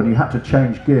floor, and you had to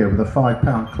change gear with a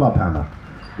 5-pound club hammer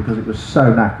because it was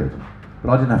so knackered. But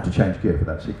I didn't have to change gear for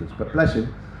that sequence. But bless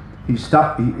him, he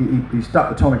stuck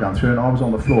the Tommy gun through and I was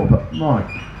on the floor, but my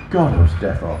God, I was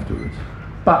deaf afterwards.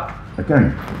 But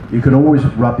again, you can always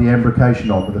rub the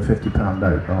embrocation on with a £50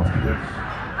 note afterwards.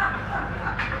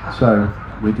 So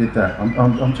we did that.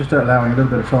 I'm just allowing a little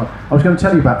bit of time. I was going to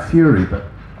tell you about Fury, but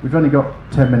we've only got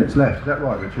 10 minutes left. Is that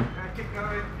right, Richard? Keep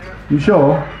going. You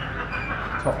sure?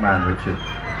 Top man, Richard.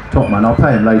 Top man. I'll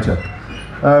pay him later.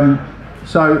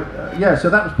 Yeah, so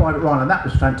that was Private Ryan, and that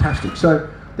was fantastic. So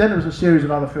then there was a series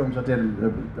of other films I did,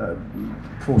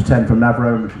 Force 10 from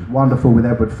Navarone, which was wonderful, with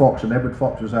Edward Fox, and Edward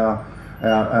Fox was our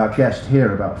guest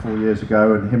here about 4 years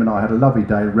ago, and him and I had a lovely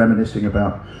day reminiscing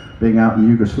about being out in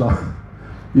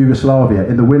Yugoslavia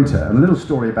in the winter. And a little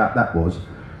story about that was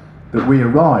that we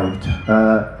arrived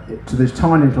to this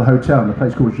tiny little hotel in a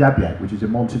place called Žabljak, which is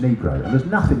in Montenegro, and there's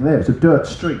nothing there, it's a dirt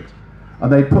street.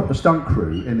 And they'd put the stunt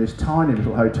crew in this tiny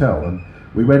little hotel, and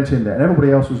we went in there, and everybody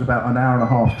else was about an hour and a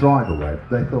half drive away.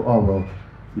 They thought, oh well,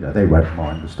 you know, they won't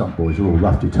mind, the stunt boys are all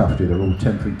roughy-tufty, they're all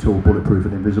 10 feet tall, bulletproof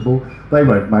and invisible, they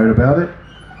won't moan about it.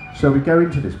 So we go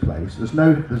into this place, there's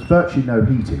virtually no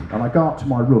heating, and I go up to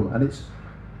my room, and it's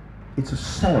a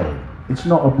cell. It's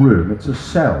not a room, it's a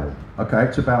cell, okay?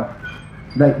 It's about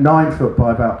 9 foot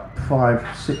by about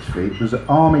 5-6 feet. There's an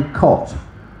army cot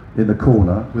in the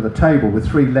corner with a table with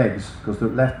 3 legs, because the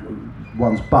left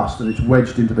one's bust and it's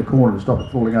wedged into the corner to stop it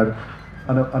falling over,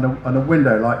 and a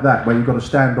window like that where you've got to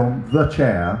stand on the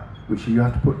chair, which you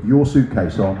have to put your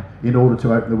suitcase on in order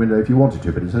to open the window if you wanted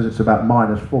to, but it says it's about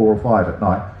 -4 or 5 at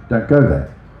night, don't go there.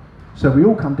 So we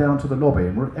all come down to the lobby,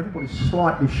 and everybody's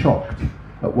slightly shocked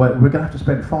at we're going to have to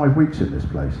spend 5 weeks in this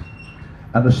place.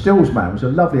 And the stills man was a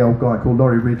lovely old guy called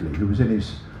Laurie Ridley, who was in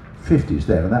his 50s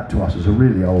there, and that to us is a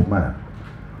really old man.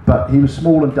 But he was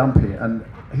small and dumpy, and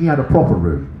he had a proper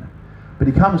room. But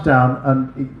he comes down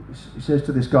and he says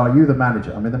to this guy, you the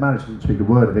manager. I mean, the manager didn't speak a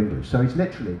word of English, so he's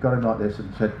literally got him like this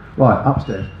and said, right,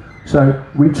 upstairs. So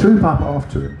we troop up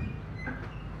after him,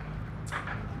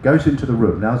 goes into the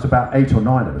room. Now there's about 8 or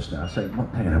 9 of us now saying,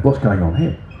 what's going on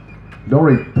here?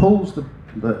 Laurie pulls the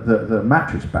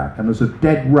mattress back, and there's a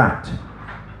dead rat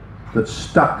that's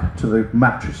stuck to the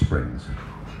mattress springs.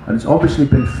 And it's obviously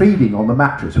been feeding on the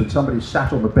mattress when somebody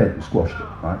sat on the bed and squashed it,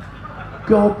 right?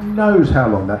 God knows how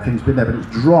long that thing's been there, but it's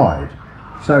dried.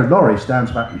 So Laurie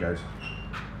stands back and goes,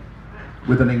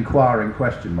 with an inquiring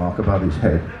question mark above his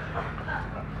head.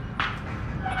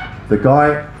 The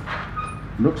guy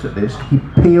looks at this, he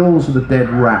peels the dead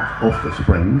rat off the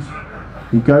springs,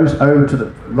 he goes over to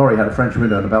the, Laurie had a French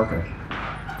window on the balcony,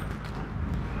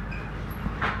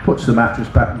 puts the mattress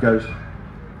back and goes,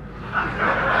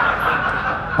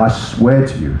 I swear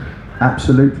to you,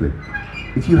 absolutely,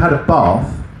 if you had a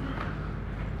bath,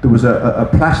 there was a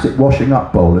plastic washing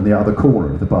up bowl in the other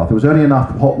corner of the bath. There was only enough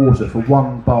hot water for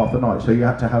one bath a night, so you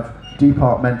had to have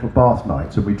departmental bath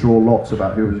nights, and we draw lots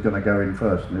about who was going to go in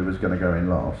first and who was going to go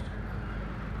in last.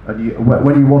 And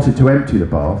when you wanted to empty the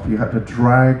bath, you had to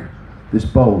drag this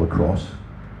bowl across,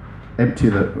 pull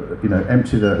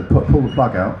the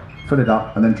plug out, fill it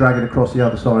up, and then drag it across the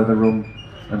other side of the room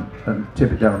and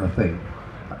tip it down the thing.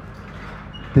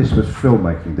 This was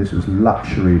filmmaking. This was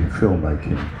luxury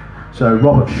filmmaking. So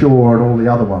Robert Shaw and all the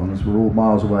other ones were all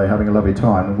miles away having a lovely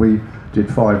time, and we did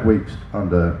 5 weeks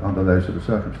under those sort of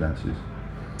circumstances.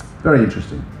 Very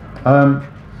interesting.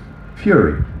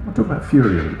 Fury. I'll talk about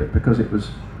Fury a little bit because it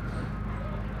was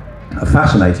a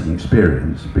fascinating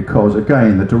experience, because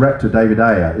again the director David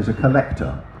Ayer is a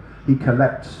collector. He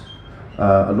collects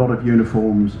a lot of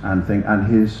uniforms and things, and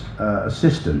his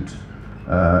assistant,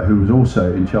 who was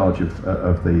also in charge of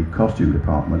the costume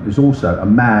department, is also a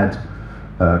mad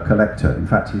collector. In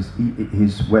fact, his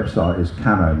website is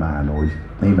Camo Man, or his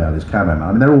email is Camo Man.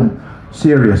 I mean, they're all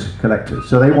serious collectors,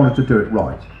 so they wanted to do it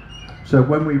right. So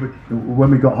when we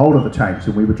got hold of the tanks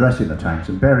and we were dressing the tanks,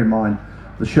 and bear in mind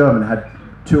the Sherman had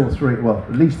 2 or 3, well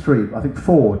at least 3, I think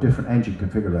 4 different engine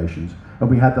configurations, and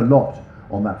we had the lot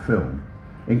on that film,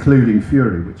 including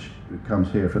Fury, which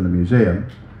comes here from the museum.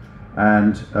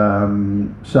 And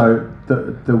so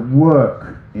the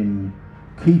work in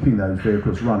keeping those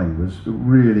vehicles running was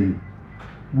really,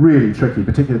 really tricky,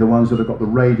 particularly the ones that have got the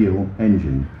radial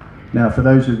engine. Now, for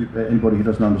those of anybody who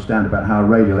doesn't understand about how a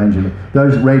radial engine,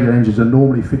 those radial engines are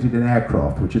normally fitted in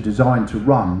aircraft, which are designed to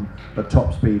run at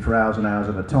top speed for hours and hours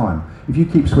at a time. If you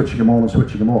keep switching them on and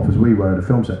switching them off, as we were in a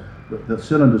film set, the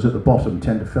cylinders at the bottom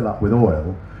tend to fill up with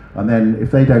oil, and then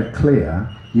if they don't clear,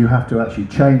 you have to actually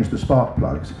change the spark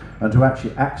plugs, and to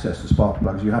actually access the spark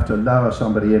plugs, you have to lower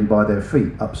somebody in by their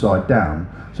feet upside down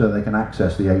so they can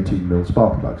access the 18mm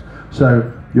spark plugs.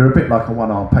 So you're a bit like a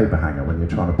one-arm paper hanger when you're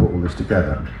trying to put all this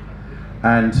together.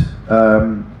 And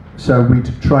so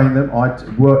we'd train them. I'd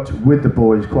worked with the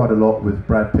boys quite a lot, with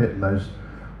Brad Pitt and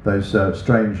those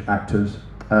strange actors,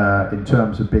 in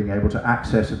terms of being able to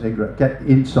access and get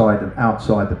inside and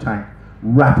outside the tank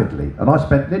rapidly. And I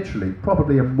spent literally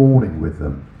probably a morning with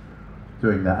them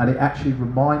doing that, and it actually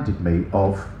reminded me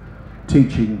of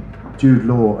teaching Jude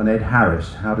Law and Ed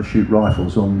Harris how to shoot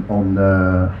rifles on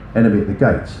Enemy at the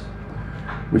Gates,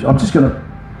 which I'm just going to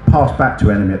pass back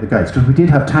to Enemy at the Gates, because we did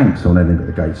have tanks on Enemy at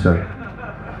the Gates, so,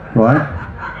 right?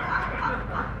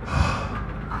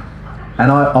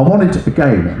 And I wanted to,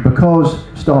 again, because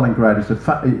Stalingrad is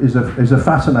a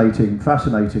fascinating,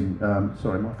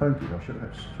 sorry, my phone keys, I should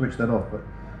have switched that off, but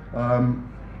I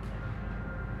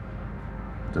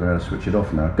don't know how to switch it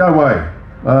off now. Go away.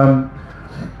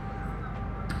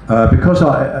 Because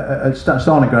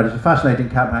Stalingrad is a fascinating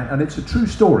campaign, and it's a true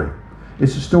story.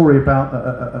 It's a story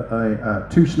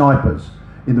about 2 snipers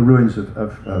in the ruins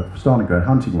of Stalingrad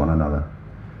hunting one another.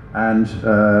 And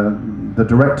the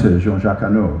director, Jean-Jacques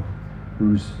Arnaud,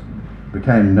 who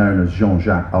became known as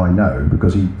Jean-Jacques I Know,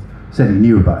 because he said he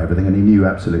knew about everything, and he knew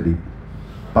absolutely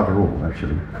bugger all,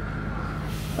 actually.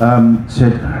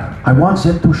 Said, I want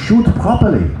them to shoot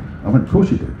properly. I went, of course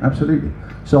you do, absolutely.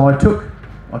 So I took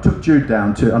Jude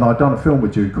down to, and I'd done a film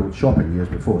with Jude called Shopping years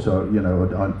before, so you know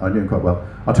I knew him quite well.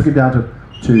 I took him down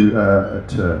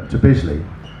to Bisley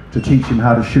to teach him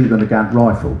how to shoot an Nagant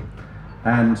rifle,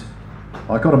 and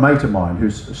I got a mate of mine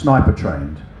who's sniper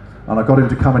trained, and I got him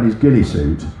to come in his ghillie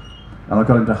suit, and I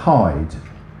got him to hide,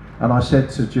 and I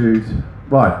said to Jude,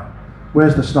 right,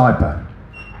 where's the sniper?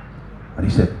 And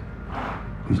he said,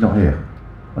 he's not here.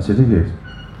 I said, it is.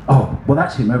 Oh, well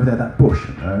that's him over there, that bush,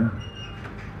 you know.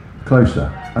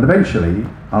 Closer. And eventually,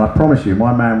 and I promise you,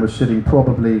 my man was sitting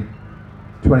probably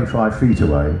 25 feet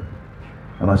away,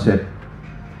 and I said,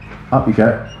 up you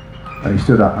go. And he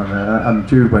stood up, and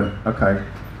Jude went, okay,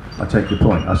 I take your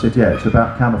point. I said, yeah, it's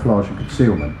about camouflage and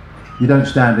concealment. You don't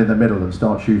stand in the middle and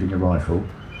start shooting a rifle.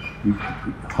 You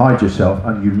hide yourself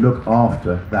and you look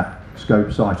after that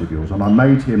scope sight of yours. And I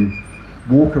made him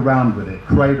walk around with it,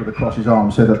 cradled across his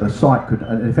arm, so that the sight could,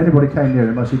 and if anybody came near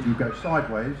him, I said, you go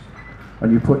sideways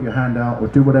and you put your hand out or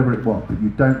do whatever it wants, but you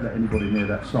don't let anybody near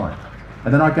that sight.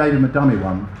 And then I gave him a dummy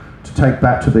one to take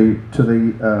back to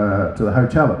the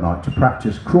hotel at night to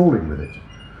practice crawling with it.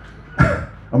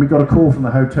 And we got a call from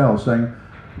the hotel saying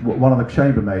one of the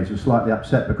chambermaids was slightly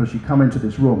upset because she come into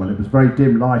this room and it was very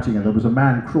dim lighting and there was a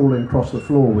man crawling across the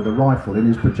floor with a rifle in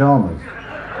his pyjamas.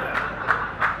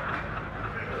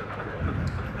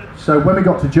 So when we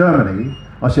got to Germany,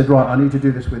 I said, right, I need to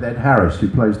do this with Ed Harris, who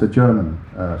plays the German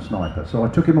sniper. So I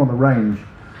took him on the range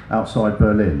outside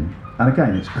Berlin. And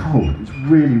again, it's cold. It's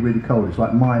really, really cold. It's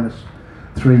like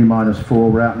 -3, -4.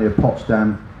 We're out near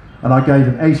Potsdam. And I gave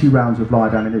him 80 rounds of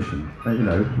live ammunition, you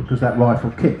know, because that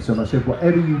rifle kicks. And I said,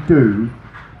 whatever you do,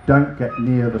 don't get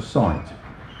near the sight.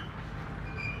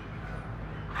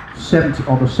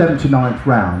 On the 79th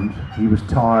round, he was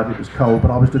tired, it was cold,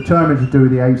 but I was determined to do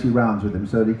the 80 rounds with him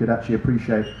so that he could actually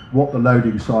appreciate what the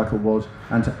loading cycle was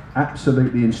and to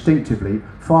absolutely instinctively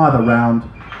fire the round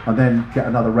and then get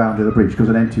another round in the breech, because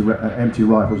an empty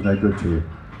rifle is no good to you.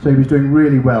 So he was doing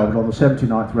really well, but on the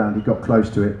 79th round he got close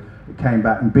to it, it came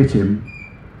back and bit him,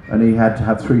 and he had to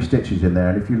have 3 stitches in there.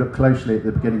 And if you look closely at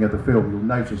the beginning of the film, you'll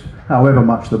notice however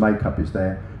much the makeup is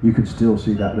there, you can still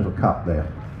see that little cut there.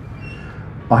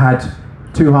 I had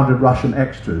 200 Russian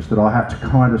extras that I had to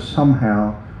kind of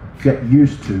somehow get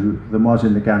used to the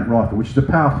Mosin Nagant rifle, which is a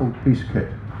powerful piece of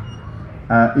kit,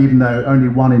 even though only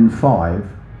 1 in 5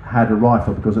 had a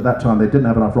rifle, because at that time they didn't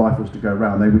have enough rifles to go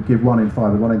around. They would give 1 in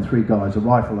 5 and 1 in 3 guys a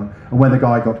rifle, and when the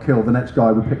guy got killed, the next guy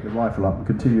would pick the rifle up and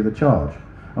continue the charge.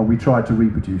 And we tried to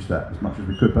reproduce that as much as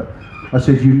we could, but I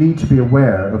said you need to be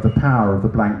aware of the power of the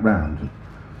blank round.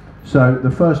 So the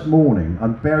first morning,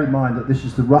 and bear in mind that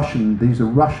these are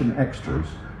Russian extras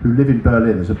who live in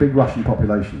Berlin. There's a big Russian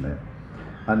population there,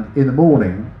 and in the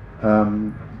morning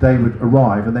they would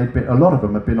arrive, and a lot of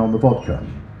them had been on the vodka.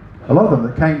 A lot of them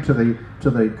that came to the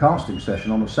casting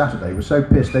session on a Saturday were so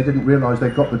pissed they didn't realise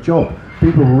they got the job.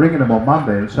 People were ringing them on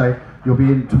Monday and say, "You'll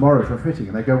be in tomorrow for a fitting,"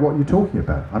 and they go, "What are you talking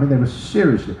about?" I mean, they were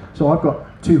seriously. So I've got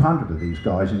 200 of these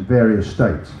guys in various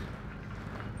states.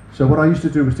 So what I used to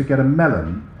do was to get a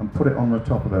melon and put it on the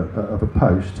top of a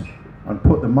post and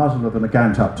put the muzzle of the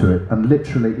Nagant up to it, and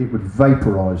literally it would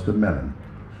vaporise the melon.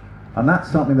 And that's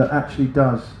something that actually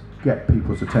does get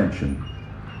people's attention.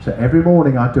 So every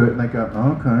morning I do it and they go,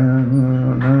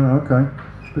 okay.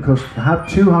 Because to have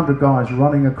 200 guys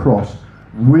running across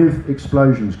with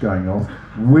explosions going off,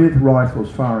 with rifles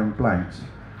firing blanks,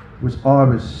 I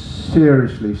was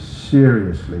seriously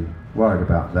worried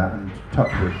about that, and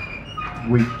touch wood,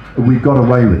 we got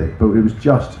away with it, but it was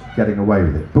just getting away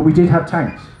with it. But we did have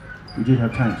tanks. We did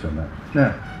have tanks on that.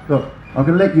 Now, look, I'm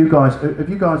going to let you guys, if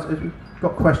you guys have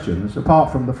got questions,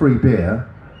 apart from the free beer,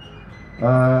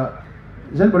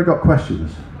 has anybody got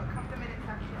questions?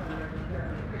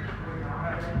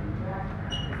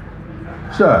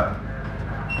 Sir?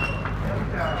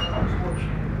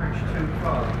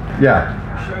 Yeah.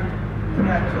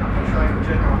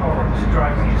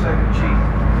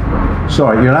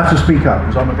 Sorry, you'll have to speak up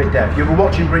because I'm a bit deaf. You were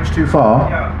watching Bridge Too Far?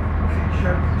 Yeah.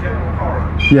 General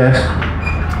Horror. Yes.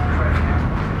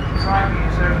 Driving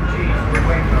his own Jeep.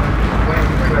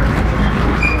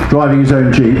 Driving his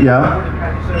own Jeep, yeah.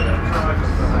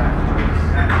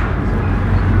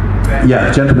 Yeah,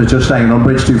 the gentleman's just saying on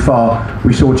Bridge Too Far,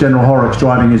 we saw General Horrocks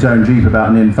driving his own Jeep about,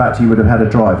 and in fact he would have had a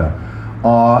driver.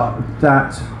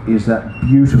 That is that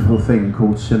beautiful thing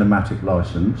called cinematic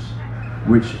license,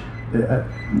 which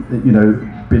you know,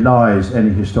 belies any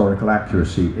historical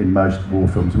accuracy in most war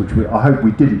films, which I hope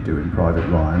we didn't do in Private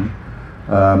Ryan.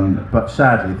 But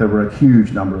sadly, there were a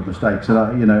huge number of mistakes.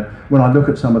 And you know, when I look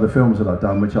at some of the films that I've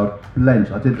done, which I've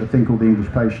lent, I did a thing called The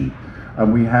English Patient,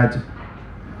 and we had.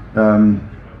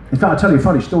 In fact, I'll tell you a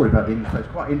funny story about The English Patient.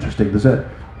 It's quite interesting.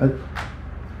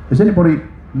 Has anybody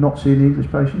not seen The English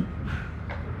Patient?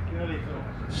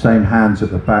 Same hands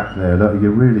at the back there. Look,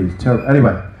 you're really terrible.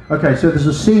 Anyway, okay. So there's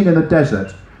a scene in the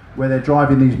desert where they're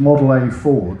driving these Model A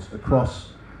Fords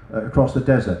across the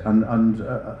desert, and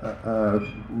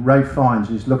Ray Fiennes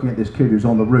is looking at this kid who's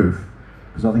on the roof,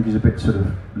 because I think he's a bit sort of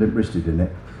limp-wristed in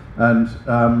it, and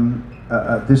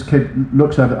this kid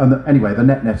looks over, and anyway, the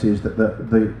net is that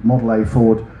the Model A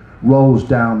Ford rolls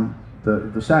down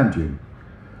the sand dune.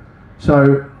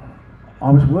 So I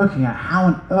was working out how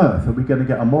on earth are we going to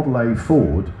get a Model A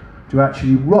Ford to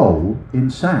actually roll in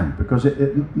sand, because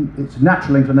its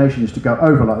natural inclination is to go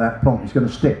over like that, plonk, it's going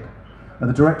to stick. And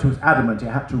the director was adamant it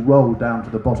had to roll down to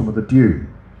the bottom of the dune.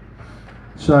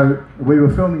 So we were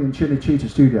filming in Cinecittà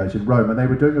Studios in Rome, and they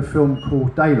were doing a film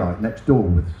called Daylight Next Door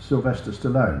with Sylvester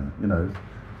Stallone, you know.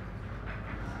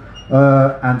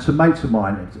 And some mates of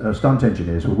mine, stunt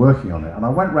engineers, were working on it, and I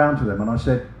went round to them and I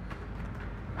said,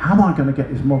 how am I going to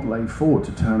get this Model A Ford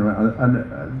to turn around?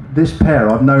 And this pair,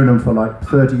 I've known them for like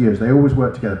 30 years. They always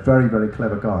work together, very, very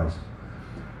clever guys.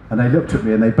 And they looked at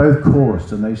me and they both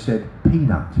chorused and they said,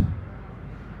 peanut.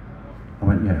 I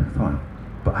went, yeah, fine.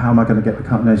 But how am I going to get the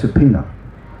car? And they said, peanut.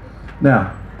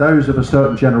 Now, those of a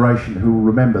certain generation who will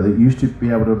remember that you used to be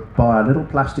able to buy a little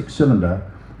plastic cylinder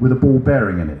with a ball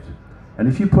bearing in it. And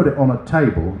if you put it on a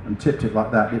table and tipped it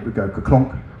like that, it would go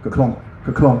ka-clonk, ka-clonk,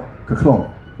 ka-clonk,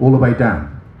 ka-clonk, all the way down.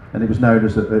 And it was known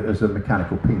as a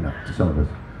mechanical peanut to some of us.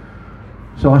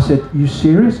 So I said, you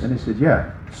serious? And he said,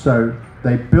 yeah. So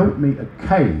they built me a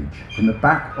cage in the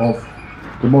back of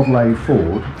the Model A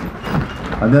Ford,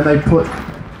 and then they put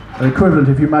an equivalent,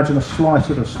 if you imagine a slice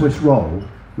of a Swiss roll,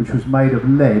 which was made of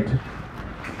lead,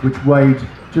 which weighed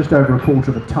just over 1/4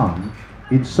 of a ton,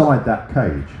 inside that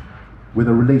cage with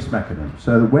a release mechanism.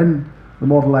 So that when the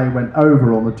Model A went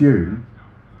over on the dune,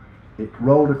 it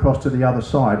rolled across to the other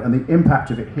side, and the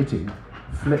impact of it hitting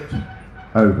flipped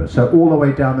over. So all the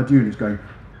way down the dune it's going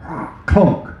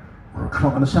clonk,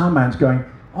 clonk, and the sound man's going,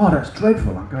 oh, that's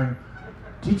dreadful. I'm going,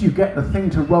 did you get the thing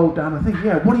to roll down the thing?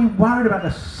 Yeah, what are you worried about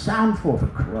the sound for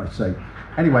Christ's sake?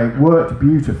 Anyway, it worked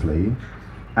beautifully,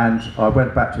 and I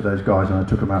went back to those guys and I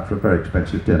took them out for a very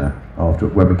expensive dinner after,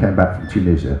 when we came back from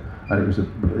Tunisia. And it was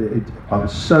I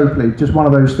was so pleased, just one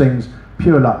of those things,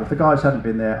 pure luck. If the guys hadn't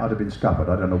been there, I'd have been scuppered.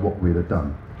 I don't know what we'd have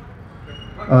done.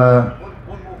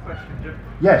 One more question, Jim.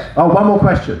 Yes, oh, one more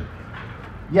question.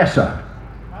 Yes, sir.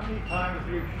 How many times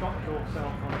have you shot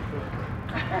yourself on film?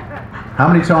 How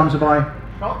many times have I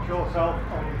Shot yourself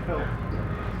on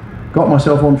film. got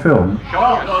myself on film?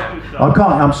 Shot yourself. I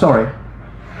can't, I'm sorry.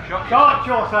 Shot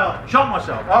yourself. Shot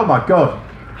myself. Oh my God.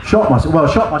 Shot myself. Well,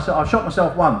 I shot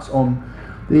myself once on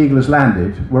The Eagle Has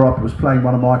Landed, where I was playing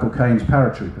one of Michael Caine's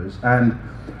paratroopers, and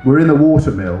we're in the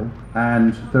watermill,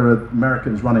 and there are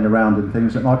Americans running around and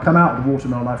things, and I come out of the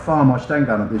watermill and I fire my Sten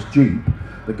gun at this Jeep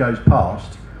that goes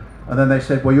past, and then they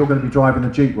said, well, you're going to be driving the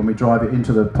Jeep when we drive it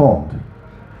into the pond.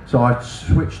 So I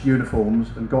switched uniforms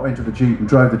and got into the Jeep and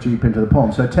drove the Jeep into the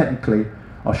pond, so technically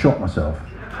I shot myself.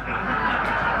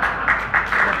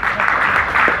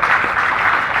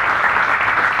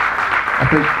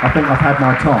 I think I've had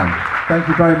my time. Thank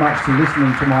you very much for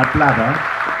listening to my blather.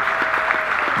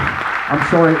 I'm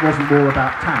sorry it wasn't more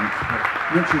about tanks, but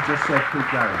Richard just said keep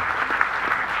going.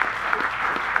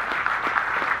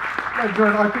 Thank you,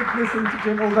 I could listen to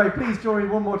Jim all day. Please join me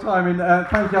one more time in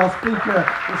thanking our speaker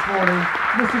this morning,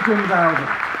 Mr. Jim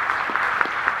Dowdall.